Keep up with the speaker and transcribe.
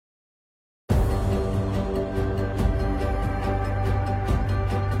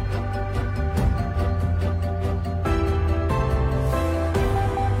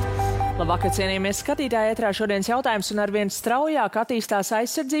Labvakar, cienījamies skatītāji, ētrā šodienas jautājums un arvien straujāk attīstās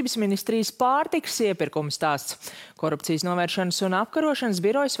aizsardzības ministrijas pārtikas iepirkumu stāsts. Korupcijas novēršanas un apkarošanas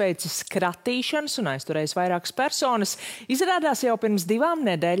birojas veicis kratīšanas un aizturējis vairākas personas, izrādās jau pirms 2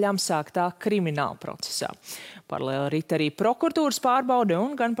 nedēļām sāktā krimināla procesā. Paralēli rit arī prokuratūras pārbaude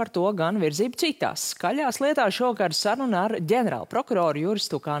un gan par to, gan virzību citās. Skaļās lietās šovakar saruna ar ģenerālprokuroru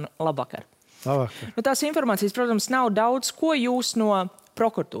Juris Stukānu. Labvakar. Labvakar. Tās informācijas, protams, nav daudz. Ko jūs no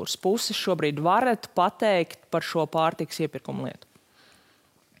prokuratūras puses šobrīd varat pateikt par šo pārtikas iepirkumu lietu?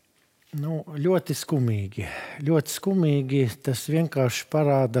 Ļoti skumīgi. Ļoti skumīgi. Tas vienkārši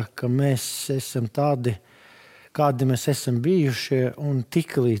parāda, ka mēs esam tādi, kādi mēs esam bijuši, un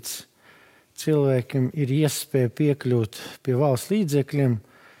tiklīdz cilvēkiem ir iespēja piekļūt pie valsts līdzekļiem,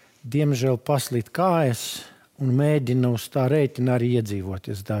 diemžēl paslīt kājas un mēģina uz tā rēķina arī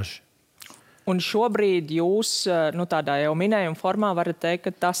iedzīvoties daži. Un šobrīd jūs, tādā jau minējuma formā, varat teikt,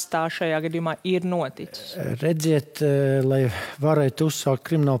 ka tas tā šajā gadījumā ir noticis. Redziet, lai varētu uzsākt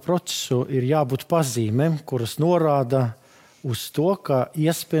kriminālu procesu, ir jābūt pazīmēm, kuras norāda uz to, ka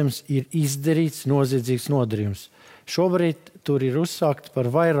iespējams ir izdarīts noziedzīgs nodarījums. Šobrīd tur ir uzsākt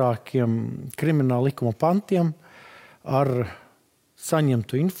par vairākiem krimināla likuma pantiem ar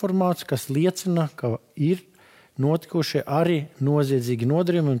saņemtu informāciju, kas liecina, ka ir notikuši arī noziedzīgi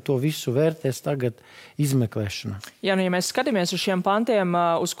nodarījumi, un to visu vērtēs tagad izmeklēšana. Ja mēs skatāmies uz šiem pantiem,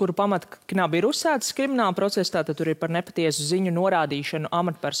 uz kuru pamata knabi ir uzsācis krimināla procesā, tad tur ir par nepatiesu ziņu norādīšanu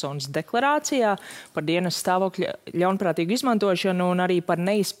amatpersonas deklarācijā, par dienas stāvokļa ļaunprātīgu izmantošanu un arī par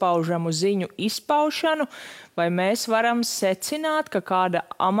neizpaužamu ziņu izpaušanu. Vai mēs varam secināt, ka kāda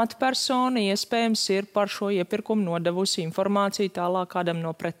amatpersona iespējams ir par šo iepirkumu nodevusi informāciju tālāk kādam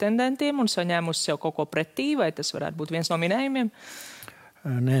no pretendentiem un saņēmusi sev kaut ko pretī, vai tas varētu būt viens no minējumiem?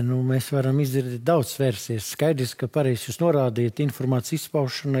 Nē, mēs varam izdarīt daudz versijas. Skaidrs, ka pareizi jūs norādījat, informācijas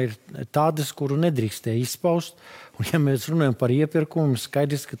izpaušana ir tādas, kuru nedrīkstēja izpaust. Un ja mēs runājam par iepirkumu,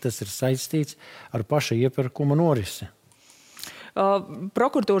 skaidrs, ka tas ir saistīts ar paša iepirkuma norisi.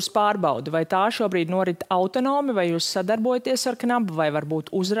 Prokuratūras pārbaude, vai tā šobrīd norit autonomi, vai jūs sadarbojaties ar knabu, vai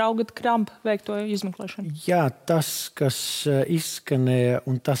varbūt uzraugat knabu veikto izmeklēšanu? Jā, tas, kas izskanēja,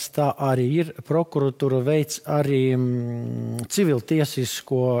 un tas tā arī ir, prokuratūra veic arī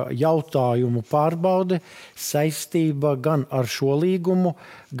civiltiesisko jautājumu pārbaude saistība gan ar šo līgumu,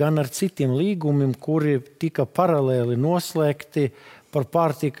 gan ar citiem līgumiem, kuri tika paralēli noslēgti par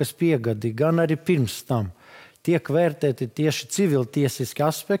pārtikas piegadi, gan arī pirms tam. Tiek vērtēti tieši civiltiesiski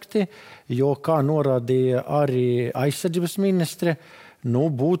aspekti, jo, kā norādīja arī aizsardzības ministre,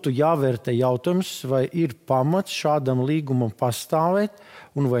 būtu jāvērtē jautājums, vai ir pamats šādam līgumam pastāvēt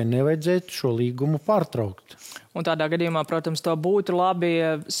un vai nevajadzētu šo līgumu pārtraukt. Un tādā gadījumā, protams, to būtu labi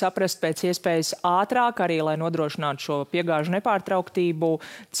saprast pēc iespējas ātrāk, arī lai nodrošinātu šo piegāžu nepārtrauktību,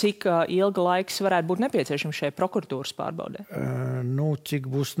 cik ilga laiks varētu būt nepieciešams šai prokuratūras pārbaudē? Cik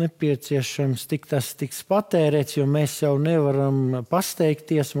būs nepieciešams, tik tas tiks patērēts, jo mēs jau nevaram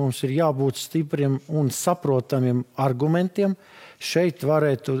pasteikties, mums ir jābūt stipriem un saprotamiem argumentiem. Šeit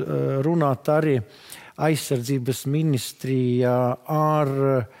varētu runāt arī aizsardzības ministrijā ar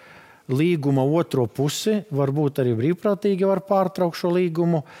līguma otro pusi, varbūt arī brīvprātīgi var pārtraukt šo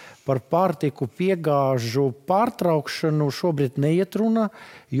līgumu. Par pārtiku piegāžu pārtraukšanu šobrīd neiet runa,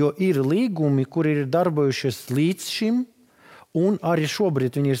 jo ir līgumi, kuri ir darbojušies līdz šim, un arī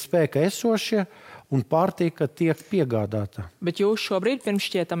šobrīd viņi ir spēkā esošie, un pārtika tiek piegādāta. Bet jūs šobrīd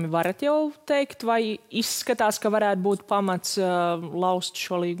pirmšķietami varat jau teikt, vai izskatās, ka varētu būt pamats laust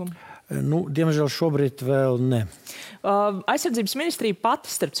šo līgumu? Diemžēl šobrīd vēl ne. Aizsardzības ministrija pati,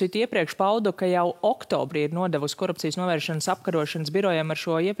 starp citu, iepriekš pauda, ka jau oktobrī ir nodevusi korupcijas novēršanas apkarošanas birojam ar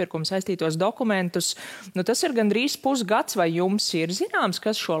šo iepirkumu saistītos dokumentus. Tas ir gandrīz pusgads, vai jums ir zināms,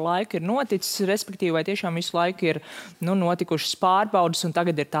 kas šo laiku ir noticis, respektīvi, vai tiešām visu laiku ir notikušas pārbaudas un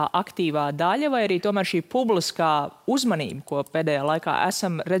tagad ir tā aktīvā daļa, vai arī tomēr šī publiskā uzmanība, ko pēdējā laikā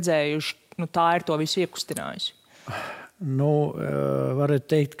esam redzējuši, tā ir to visu iekustinājusi? Varētu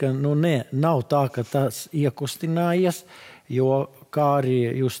teikt, ka nav tā, ka tas iekustinājies, jo, kā arī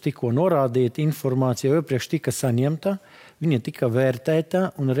jūs tikko norādījat, informācija jau iepriekš tika saņemta, viņa tika vērtēta,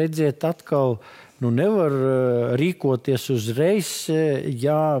 un redziet atkal, nevar rīkoties uzreiz,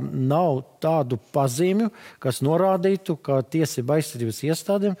 ja nav tādu pazīmju, kas norādītu, ka tiesība aizsardzības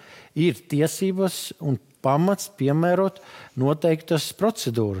iestādēm ir tiesības un pamats piemērot noteiktas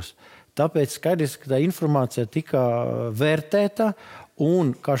procedūras. Tāpēc skaidrs, ka tā informācija tika vērtēta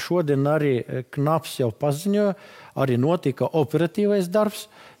un, kā šodien arī Knaps jau paziņoja, arī notika operatīvais darbs.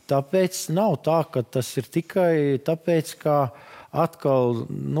 Tāpēc nav tā, ka tas ir tikai tāpēc, ka atkal,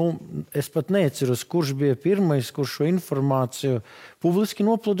 es pat neatceros, kurš bija pirmais, kurš šo informāciju publiski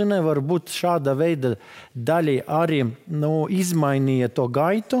nopludināja. Varbūt šāda veida daļa arī izmainīja to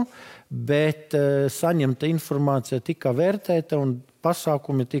gaitu, bet saņemta informācija tika vērtēta un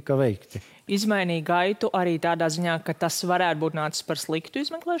pasākumi tika veikti. Izmainīja gaitu arī tādā ziņā, ka tas varētu būt nācis par sliktu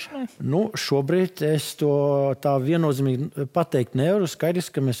izmeklēšanai? Šobrīd es to tā viennozīmīgi pateikt nevaru. Skaidrs,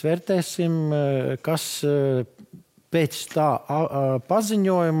 ka mēs vērtēsim, kas pēc tā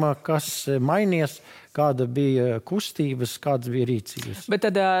paziņojuma, kas mainījies, kāda bija kustības, kādas bija rīcības. Bet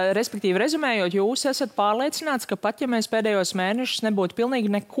tad, respektīvi rezumējot, jūs esat pārliecināts, ka pat ja mēs pēdējos mēnešus nebūtu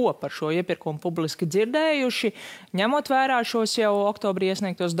pilnīgi neko par šo iepirkumu publiski dzirdējuši, ņemot vērā šos jau oktobrī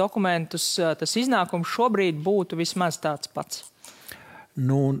iesniegtos dokumentus, tas iznākums šobrīd būtu vismaz tāds pats?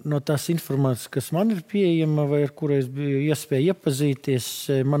 No tās informācijas, kas man ir pieejama vai ar kuru es biju iespēja iepazīties,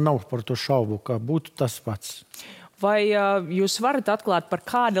 man nav par to šaubu, ka būtu tas pats. Vai jūs varat atklāt, par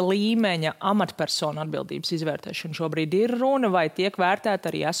kāda līmeņa amatpersonu atbildības izvērtēšanu šobrīd ir runa, vai tiek vērtēta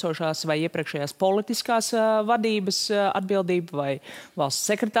arī esošās vai iepriekšējās politiskās vadības atbildība, vai valsts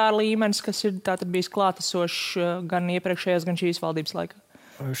sekretāra līmenis, kas ir tātad bijis klātesošs gan iepriekšējās, gan šīs valdības laikā?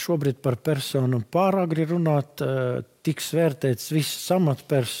 Šobrīd par personu pāragri runāt, tiks vērtēts visas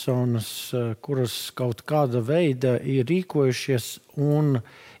amatpersonas, kuras kaut kāda veida ir rīkojušies un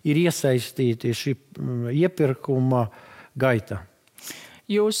ir iesaistīti šī iepirkuma gaitā.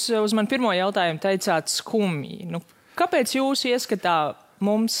 Jūs uz man pirmo jautājumu teicāt skumji. Kāpēc jūs ieskatā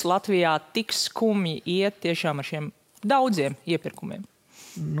mums Latvijā tik skumji iet tiešām ar šiem daudziem iepirkumiem?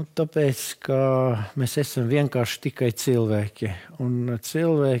 Tāpēc, ka mēs esam vienkārši tikai cilvēki. Un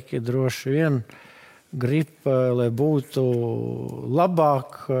cilvēki droši vien grib, lai būtu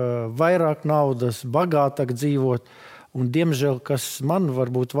labāk, vairāk naudas, bagātāk dzīvot. Un, diemžēl, kas man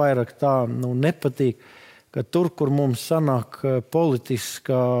varbūt vairāk tā nepatīk, ka tur, kur mums sanāk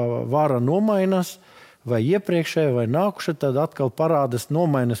politiskā vara nomainas, vai iepriekšēja, vai nākuša, tad atkal parādas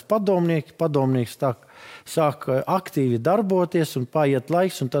nomainas padomnieki. Padomnieks sāk aktīvi darboties un paiet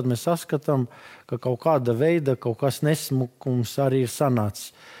laiks, un tad mēs saskatām, ka kaut kāda veida, kaut kas nesmukums arī ir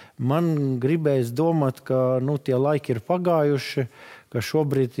sanācis. Man gribēs domāt, ka tie laiki ir pagājuši, ka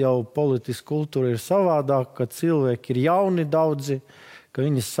šobrīd jau politiska kultūra ir savādāk, ka cilvēki ir jauni daudzi, ka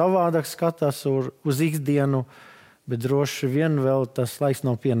viņi savādāk skatās uz ikdienu, bet droši vien vēl tas laiks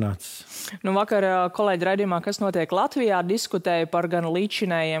nav pienācis. Vakar kolēģi raidījumā, kas notiek Latvijā, diskutēja par gan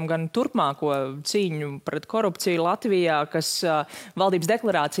līdzinējiem, gan turpmāko cīņu pret korupciju Latvijā, kas valdības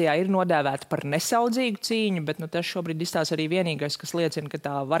deklarācijā ir nodēvēta par nesaudzīgu cīņu, bet tas šobrīd izstās arī vienīgais, kas liecina, ka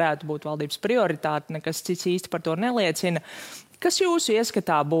tā varētu būt valdības prioritāte, nekas cits īsti par to neliecina. Kas jūsu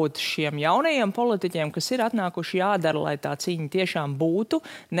ieskatā būtu šiem jaunajiem politiķiem, kas ir atnākuši jādara, lai tā cīņa tiešām būtu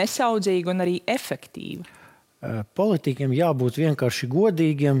nesaudzīga un arī efektīva? Politiķiem jābūt vienkārši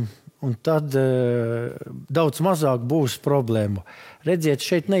godīgiem, un tad daudz mazāk būs problēmu. Redziet,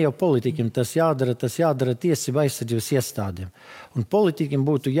 šeit ne jau politiķiem tas jādara tiesību aizsardzības iestādēm. Un politiķiem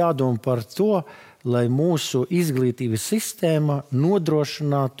būtu jādomā par to, lai mūsu izglītības sistēma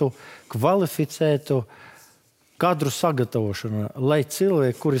nodrošinātu, kvalificētu kadru sagatavošanu, lai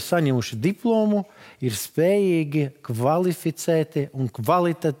cilvēki, kuri saņemuši diplomu, ir spējīgi, kvalificēti un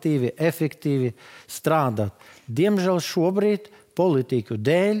kvalitatīvi, efektīvi strādāt. Diemžēl šobrīd politiku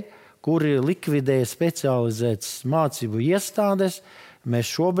dēļ, kuri likvidēja specializētas mācību iestādes,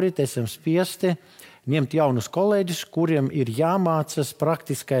 mēs šobrīd esam spiesti ņemt jaunus kolēģus, kuriem ir jāmācās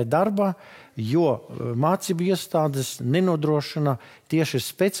praktiskai darbā, jo mācību iestādes nenodrošina tieši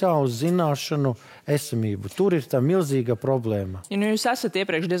speciālu zināšanu esamību. Tur ir tā milzīga problēma. Jūs esat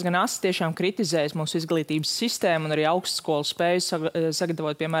iepriekš diezgan asi tiešām kritizējis mūsu izglītības sistēmu un arī augstskolu spēju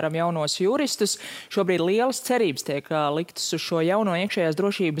sagatavot, piemēram, jaunos juristus. Šobrīd lielas cerības tiek liktas uz šo jauno iekšējās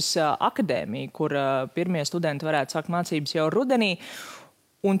drošības akadēmiju, kur pirmie studenti varētu sākt mācības jau rudenī.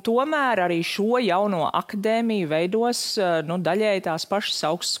 Un tomēr arī šo jauno akadēmiju veidos daļēji tās pašas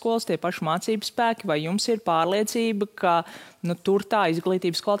augstskolas, tie paši mācību spēki, vai jums ir pārliecība, ka tur tā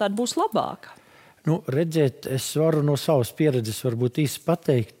izglītības kvalitāte būs labāka? Redziet, es varu no savas pieredzes varbūt īsti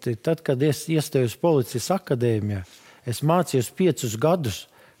pateikt. Tad, kad es iestājos policijas akadēmijā, es mācījos 5 gadus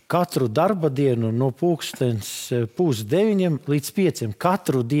katru darba dienu no 8:30 līdz 5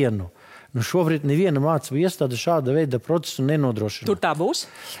 katru dienu. Šobrīd neviena mācību iestāde šāda veida procesu nenodrošina. Tur tā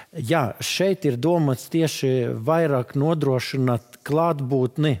būs? Jā, šeit ir domāts tieši vairāk nodrošināt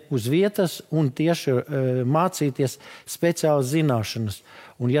klātbūtni uz vietas un tieši mācīties speciālas zināšanas.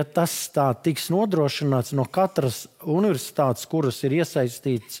 Un ja tas tā tiks nodrošināts no katras universitātes, kuras ir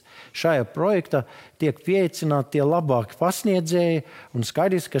iesaistīts šajā projektā, tiek pieaicināti tie labāki pasniedzēji, un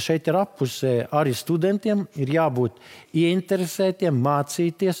skaidrs, ka šeit ir appusē arī studentiem ir jābūt ieinteresētiem,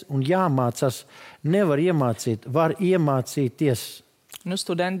 mācīties un jāmācās. Nevar iemācīt, var iemācīties.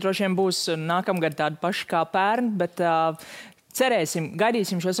 Studenti droši vien būs nākamgad tādi paši kā pērn, bet cerēsim,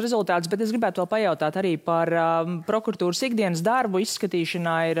 gaidīsim šos rezultātus, bet es gribētu vēl pajautāt arī par prokuratūras ikdienas darbu.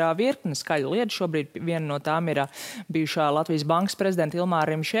 Izskatīšanā ir virkne skaļu lietu. Šobrīd viena no tām ir bijušā Latvijas bankas prezidenta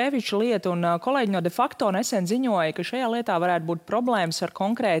Ilmāra Rimšēviča lieta, un kolēģi no de facto nesen ziņoja, ka šajā lietā varētu būt problēmas ar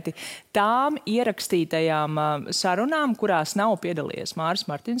konkrēti tām ierakstītajām sarunām, kurās nav piedalījies Māris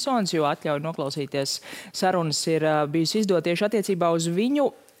Martinsons, jo atļauju noklausīties sarunas ir bijusi izdot tieši attiecībā uz viņu.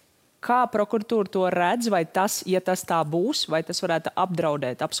 Kā prokuratūra to redz, vai tas, ja tas tā būs, vai tas varētu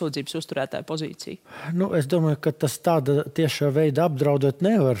apdraudēt apsūdzības uzturētāju pozīciju? Es domāju, ka tas tāda tiešā veida apdraudēt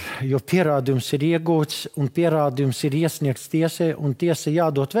nevar, jo pierādījums ir iegūts un pierādījums ir iesniegts tiesai un tiesa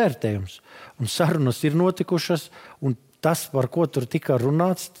jādod vērtējums. Un sarunas ir notikušas un tas, par ko tur tika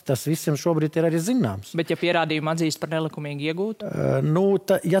runāts, tas visiem šobrīd ir arī zināms. Bet ja pierādījumu atzīst par nelikumīgi iegūtu?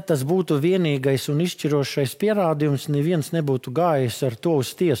 Ja tas būtu vienīgais un izšķirošais pierādījums, neviens nebūtu gājis ar to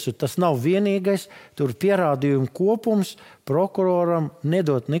uz tiesu. Tas nav vienīgais, tur pierādījumu kopums prokuroram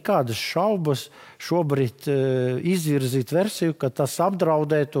nedot nekādas šaubas šobrīd izvirzīt versiju, ka tas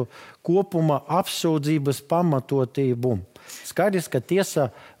apdraudētu kopuma apsūdzības pamatotību. Skaidrs, ka tiesa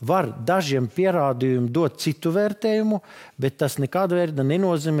var dažiem pierādījumiem dot citu vērtējumu, bet tas nekādā veidā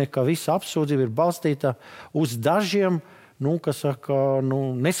nenozīmē, ka visa apsūdzība ir balstīta uz dažiem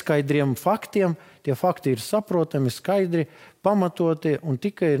neskaidriem faktiem. Tie fakti ir saprotami, skaidri, pamatoti un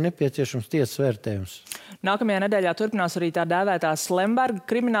tikai ir nepieciešams tiesas vērtējums. Nākamajā nedēļā turpinās arī tā dēvētā Slemberga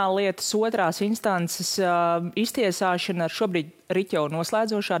krimināla lietas otrās instances iztiesāšana, ar šobrīd riķo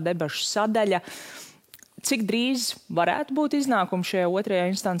noslēdzošā debašu sadaļa. Cik drīz varētu būt iznākumi šajā otrajā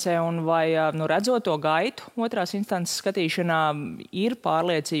instancē un vai, redzot to gaitu otrās instances skatīšanā, ir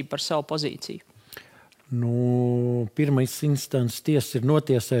pārliecība par savu pozīciju? Pirmais instances tiesa ir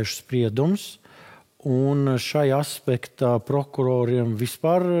notiesējuši spriedums, un šai aspektā prokuroriem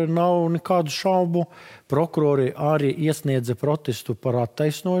vispār nav nekādu šaubu. Prokurori arī iesniedza protestu par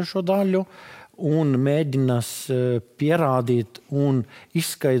attaisnojušo daļu un mēģinās pierādīt un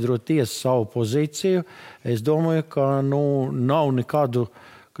izskaidrot tiesu savu pozīciju. Es domāju, ka nav nekādu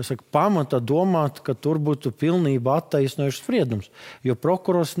pamata domāt, ka tur būtu pilnībā attaisnojušs spriedums. Jo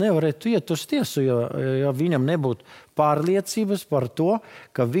prokurors nevarētu iet uz tiesu, ja viņam nebūtu pārliecības par to,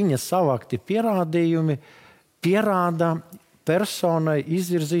 ka viņa savākti pierādījumi pierāda personai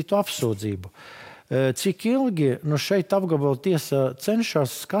izvirzītu apsūdzību. Cik ilgi šeit apgabala tiesa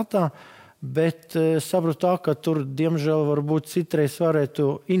cenšas skatā, bet saprotu tā, ka tur, diemžēl, varbūt citreiz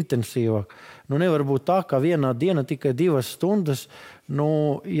varētu intensīvāk. Nevar būt tā, ka vienā diena tikai 2 stundas.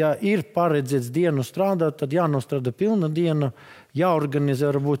 Ja ir paredzēts dienu strādāt, tad jānostrādā pilna diena,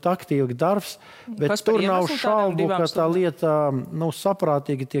 jāorganizē varbūt aktīvi darbs, bet tur nav šaubu, ka tā lieta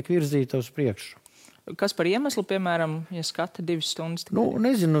saprātīgi tiek virzīta uz priekšu. Kas par iemeslu, piemēram, ja skata 2 stundas?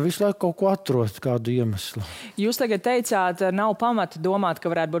 Nezinu, visu laiku kaut ko atrod, kādu iemeslu. Jūs tagad teicāt, nav pamata domāt, ka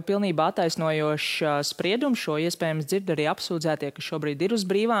varētu būt pilnībā attaisnojošs spriedums. Šo iespējams dzird arī apsūdzētie, ka šobrīd ir uz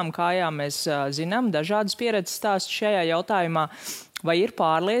brīvām kājām. Mēs zinām dažādas pieredzes stāstus šajā jautājumā. Vai ir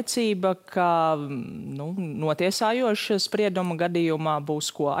pārliecība, ka notiesājoša sprieduma gadījumā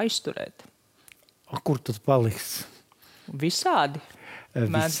būs ko aizturēt? Kur tad paliks? Visādi.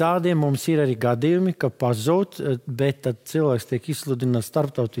 Visādiem mums ir arī gadījumi, ka pazūd, bet tad cilvēks tiek izsludināts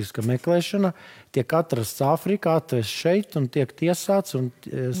starptautiska meklēšana, tiek atrasts Āfrikā, atvests šeit un tiek tiesāts.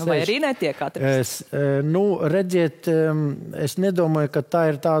 Vai arī netiek atrasts? Redziet, es nedomāju, ka tā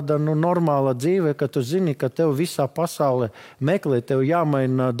ir tāda normāla dzīve, ka tu zini, ka tev visā pasaulē meklē, tev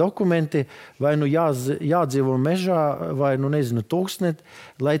jāmaina dokumenti, vai jādzīvo mežā, vai tūkstneti,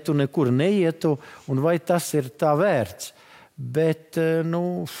 lai tu nekur neietu, un vai tas ir tā vērts. Bet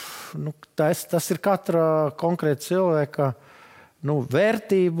tas ir katra konkrēta cilvēka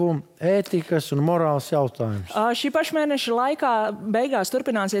vērtību, ētikas un morāls jautājums. Šī paša mēneša laikā beigās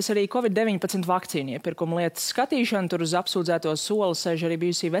turpināsies arī Covid-19 vakcīnu iepirkumu lietas skatīšana. Tur uz apsūdzēto soli sēž arī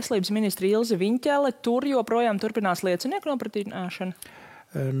bijusī veselības ministra Ilze Viņķele. Tur joprojām turpinās liecinieku nopratināšana.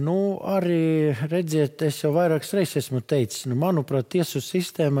 Arī, redziet, es jau vairākas reizes esmu teicis, manuprāt, tiesu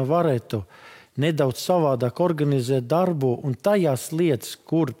sistēma varētu nedaudz savādāk organizēt darbu un tajās lietas,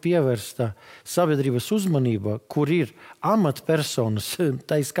 kur pievērsta sabiedrības uzmanība, kur ir amatpersonas,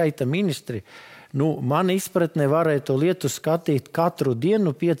 tā skaita ministri, man izpratnē varētu lietu skatīt katru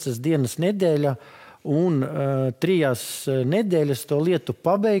dienu, 5 dienas nedēļā, un 3 nedēļas to lietu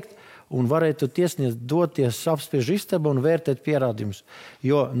pabeigt, un varētu tiesnieks doties apspriežu istabu un vērtēt pierādījumus.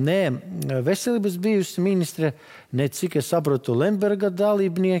 Jo ne veselības bijusi ministre, ne cik es saprotu Lemberga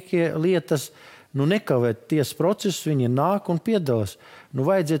dalībnieki lietas, nekavēt tiesas procesus, viņi nāk un piedalās.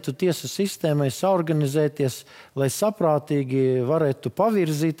 Vajadzētu tiesas sistēmai saorganizēties, lai saprātīgi varētu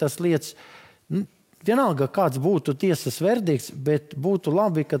pavirzīt tas lietas. Vienalga, kāds būtu tiesas verdikts, bet būtu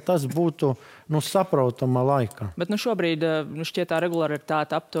labi, ka tas būtu saprotama laikā. Bet šobrīd šķiet tā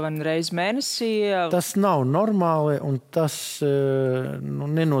regularitāte aptuveni reizi mēnesī. Tas nav normāli un tas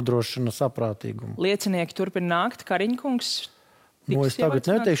nenodrošina saprātīgumu. Liecinieki turpina nākt, Kariņkungs. Es tagad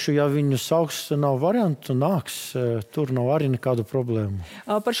neteikšu, ja viņu sauks, nav variantu, nāks, tur nav arī nekādu problēmu.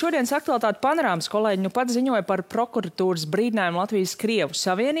 Par šodienas aktualitāti panorāmas kolēģi pat ziņoja par prokuratūras brīdinājumu Latvijas-Krievu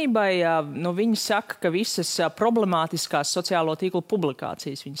Savienībai. Viņi saka, ka visas problemātiskās sociālo tīklu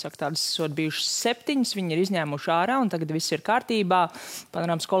publikācijas, viņi saka, tādas esot bijušas 7, viņi ir izņēmuši ārā un tagad viss ir kārtībā.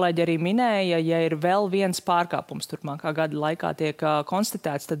 Panorāmas kolēģi arī minēja, ja ir vēl viens pārkāpums turpmākā gada laikā tiek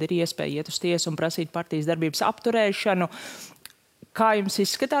konstatēts, tad ir iespēja iet uz tiesu un prasīt partijas darbības apturēšanu. Kā jums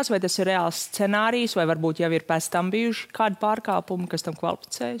izskatās, vai tas ir reāls scenārijs, vai varbūt jau ir pēc tam bijuši kādi pārkāpumi, kas tam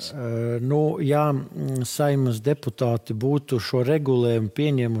kvalificējas? Ja Saeimas deputāti būtu šo regulējumu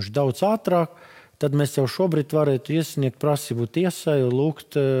pieņēmuši daudz ātrāk, tad mēs jau šobrīd varētu iesniegt prasību tiesai un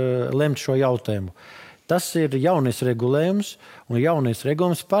lūgt lemt šo jautājumu. Tas ir jaunais regulējums, un jaunais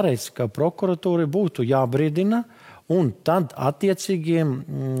regulējums paredz, ka prokuratūrai būtu jābrīdina, un tad attiecīgiem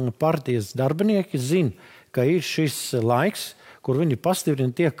partijas darbinieki zina, ka ir šis laiks, kur viņi pastiprina,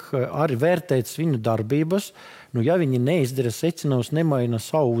 tiek arī vērtēts viņu darbības. Ja viņi neizdara secinājumus, nemaina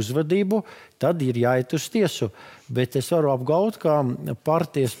savu uzvedību, tad ir jāiet uz tiesu. Bet es varu apgalvot, ka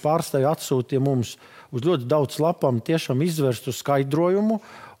partijas pārstāvji atsūtīja mums uz ļoti daudz lapām tiešām izvērstu skaidrojumu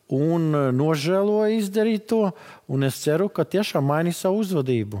un nožēloja izdarīt to, un es ceru, ka tiešām maini savu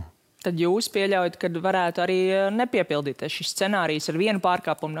uzvedību. Tad jūs pieļaujat, ka varētu arī nepiepildīties šis scenārijs ar vienu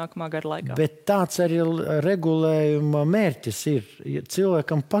pārkāpumu nākamā gada laikā? Bet tāds arī regulējuma mērķis ir.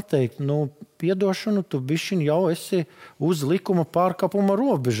 Cilvēkam pateikt, piedošanu, tu bišķiņ jau esi uz likuma pārkāpuma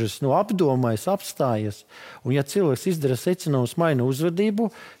robežas, apdomājis, apstājies. Un ja cilvēks izdara secinājumus, maina uzvedību,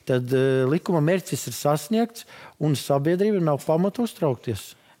 tad likuma mērķis ir sasniegts un sabiedrība nav pamata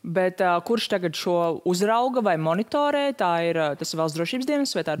uztraukties. Bet kurš tagad šo uzrauga vai monitorē? Tas ir valsts drošības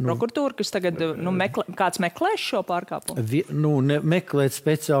dienas vai tā ir prokuratūra, kas tagad kāds meklēs šo pārkāpumu? Meklēt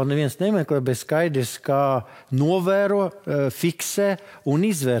speciāli neviens nemeklē, bet skaidrs, kā novēro, fiksē un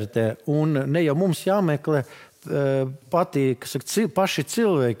izvērtē. Un ne jau mums jāmeklē, paši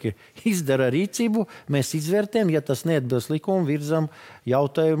cilvēki izdara rīcību, mēs izvērtējam, ja tas neatbilst likumu, virzam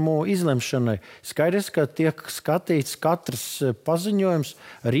jautājumu izlemšanai. Skaidrs, ka tiek skatīts katrs paziņojums,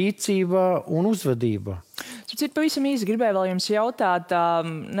 rīcība un uzvedība. Pavisam īsi gribēju vēl jums jautāt,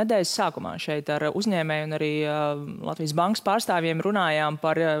 nedēļas sākumā šeit ar uzņēmēju un arī Latvijas bankas pārstāvjiem runājām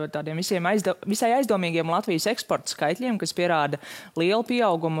par tādiem visai aizdomīgiem Latvijas eksporta skaitļiem, kas pierāda lielu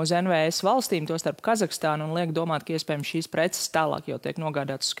pieaugumu uz NVS valstīm, tostarp Kazahstānu, un liek domāt, ka iespējams šīs preces tālāk jau tiek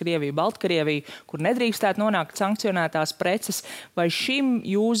nogādātas uz Krieviju, Baltkrieviju, kur nedrīkstētu nonākt sankcionētās preces. Vai šim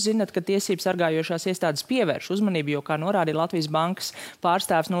jūs zinat, ka tiesības sargājošās iestādes pievērš uzmanību, jo, kā norādīja Latvijas bankas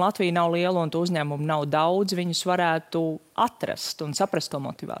pārstāvs, Latvija nav liela un to uzņēmumu nav daudz, viņus varētu atrast un saprast to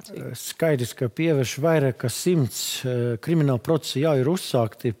motivāciju? Skaidrs, ka pievērš vairāk kā 100 krimināla procesi jau ir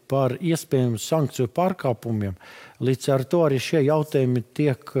uzsākti par iespējamu sankciju pārkāpumiem. Līdz ar to arī šie jautājumi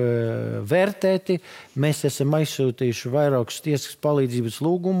tiek vērtēti. Mēs esam aizsūtījuši vairākus tiesas palīdzības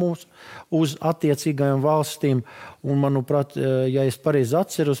lūgumus uz attiecīgajām valstīm. Un, manuprāt, ja es pareizi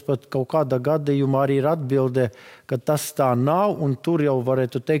atceros, pat kaut kādā gadījumā arī ir atbilde, ka tas tā nav, un tur jau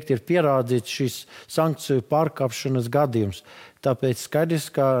varētu teikt, ir pierādīts šis sankciju pārkāpšanas gadījums. Tāpēc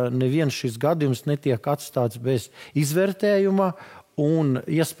skaidrs, ka neviens šis gadījums netiek atstāts bez izvērtējuma, un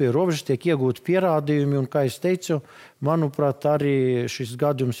iespēju robežas tiek iegūti pierādījumi, un, kā es teicu, manuprāt, arī šis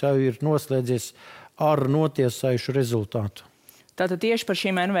gadījums jau ir noslēdzies ar notiesājušu rezultātu. Tātad tieši par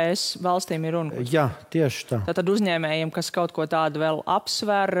šīm NVS valstīm ir runa? Jā, tieši tā. Tātad uzņēmējiem, kas kaut ko tādu vēl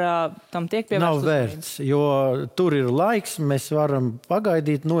apsver, tam tiek pievērst nav vērts, jo tur ir laiks, mēs varam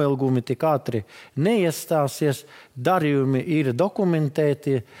pagaidīt, noilgumi tik ātri neiestāsies, darījumi ir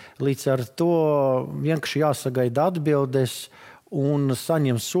dokumentēti, līdz ar to vienkārši jāsagaida atbildes un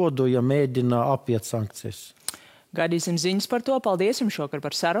saņem sodu, ja mēģina apiet sankcijas. Gaidīsim ziņas par to. Paldies jums šokar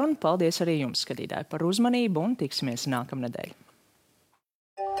par sarunu. Paldies arī jums, skatītāji, par uzmanību un tiksimies nākamnedēļ.